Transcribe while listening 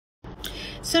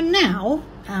So now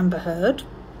Amber Heard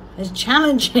is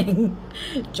challenging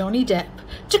Johnny Depp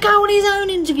to go on his own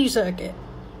interview circuit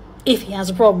if he has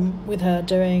a problem with her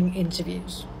doing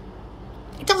interviews.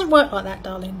 It doesn't work like that,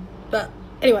 darling. But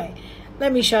anyway,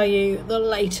 let me show you the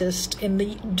latest in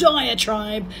the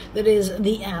diatribe that is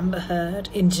the Amber Heard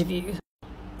interview.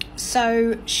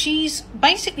 So she's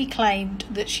basically claimed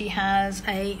that she has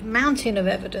a mountain of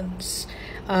evidence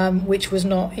which was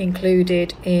not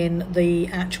included in the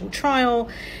actual trial.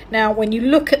 Now, when you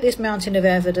look at this mountain of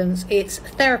evidence, it's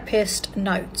therapist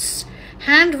notes,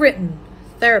 handwritten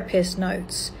therapist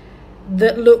notes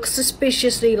that look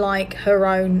suspiciously like her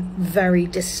own very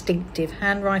distinctive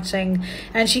handwriting.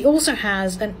 And she also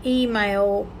has an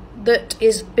email that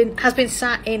has been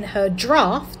sat in her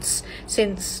drafts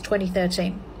since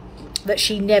 2013 that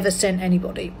she never sent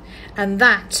anybody. And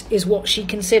that is what she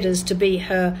considers to be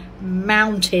her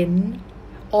mountain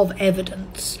of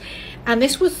evidence. And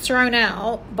this was thrown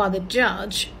out by the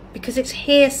judge because it's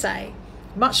hearsay,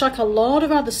 much like a lot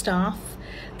of other stuff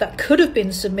that could have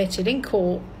been submitted in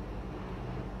court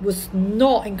was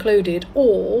not included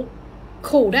or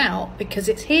called out because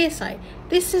it's hearsay.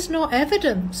 This is not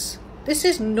evidence. This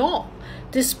is not.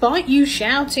 Despite you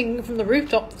shouting from the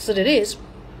rooftops that it is,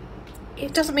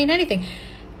 it doesn't mean anything.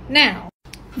 Now,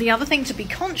 the other thing to be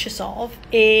conscious of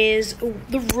is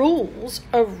the rules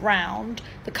around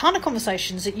the kind of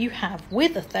conversations that you have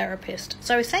with a therapist.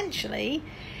 So essentially,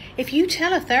 if you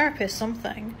tell a therapist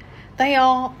something, they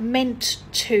are meant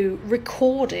to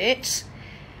record it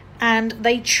and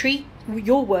they treat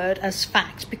your word as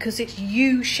fact because it's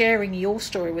you sharing your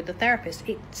story with the therapist.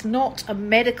 It's not a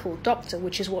medical doctor,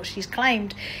 which is what she's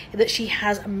claimed, that she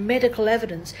has medical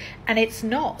evidence, and it's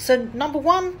not. So number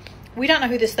one, we don't know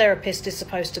who this therapist is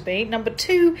supposed to be. Number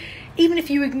two, even if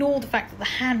you ignore the fact that the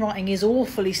handwriting is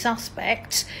awfully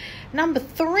suspect. Number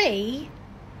three,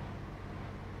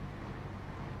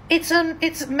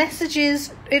 it's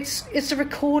messages, it's a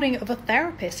recording of a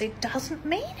therapist. It doesn't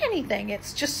mean anything.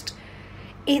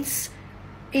 It's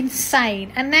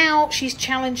insane. And now she's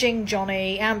challenging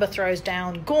Johnny. Amber throws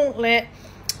down gauntlet,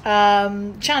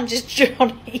 challenges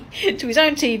Johnny to his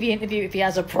own TV interview if he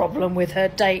has a problem with her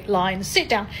Dateline sit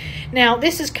down. Now,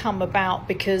 this has come about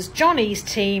because Johnny's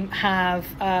team have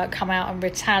come out and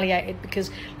retaliated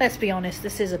because, let's be honest,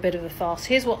 this is a bit of a farce.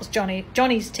 Here's what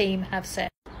Johnny's team have said.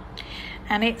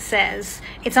 And it says,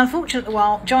 it's unfortunate that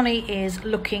while Johnny is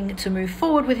looking to move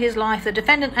forward with his life, the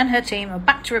defendant and her team are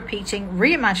back to repeating,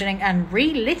 reimagining and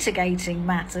relitigating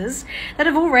matters that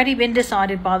have already been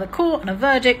decided by the court and a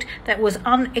verdict that was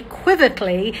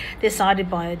unequivocally decided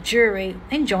by a jury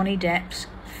in Johnny Depp's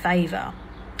favour.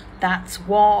 That's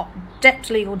what Depp's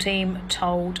legal team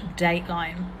told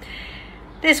Dateline.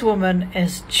 This woman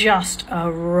is just a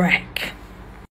wreck.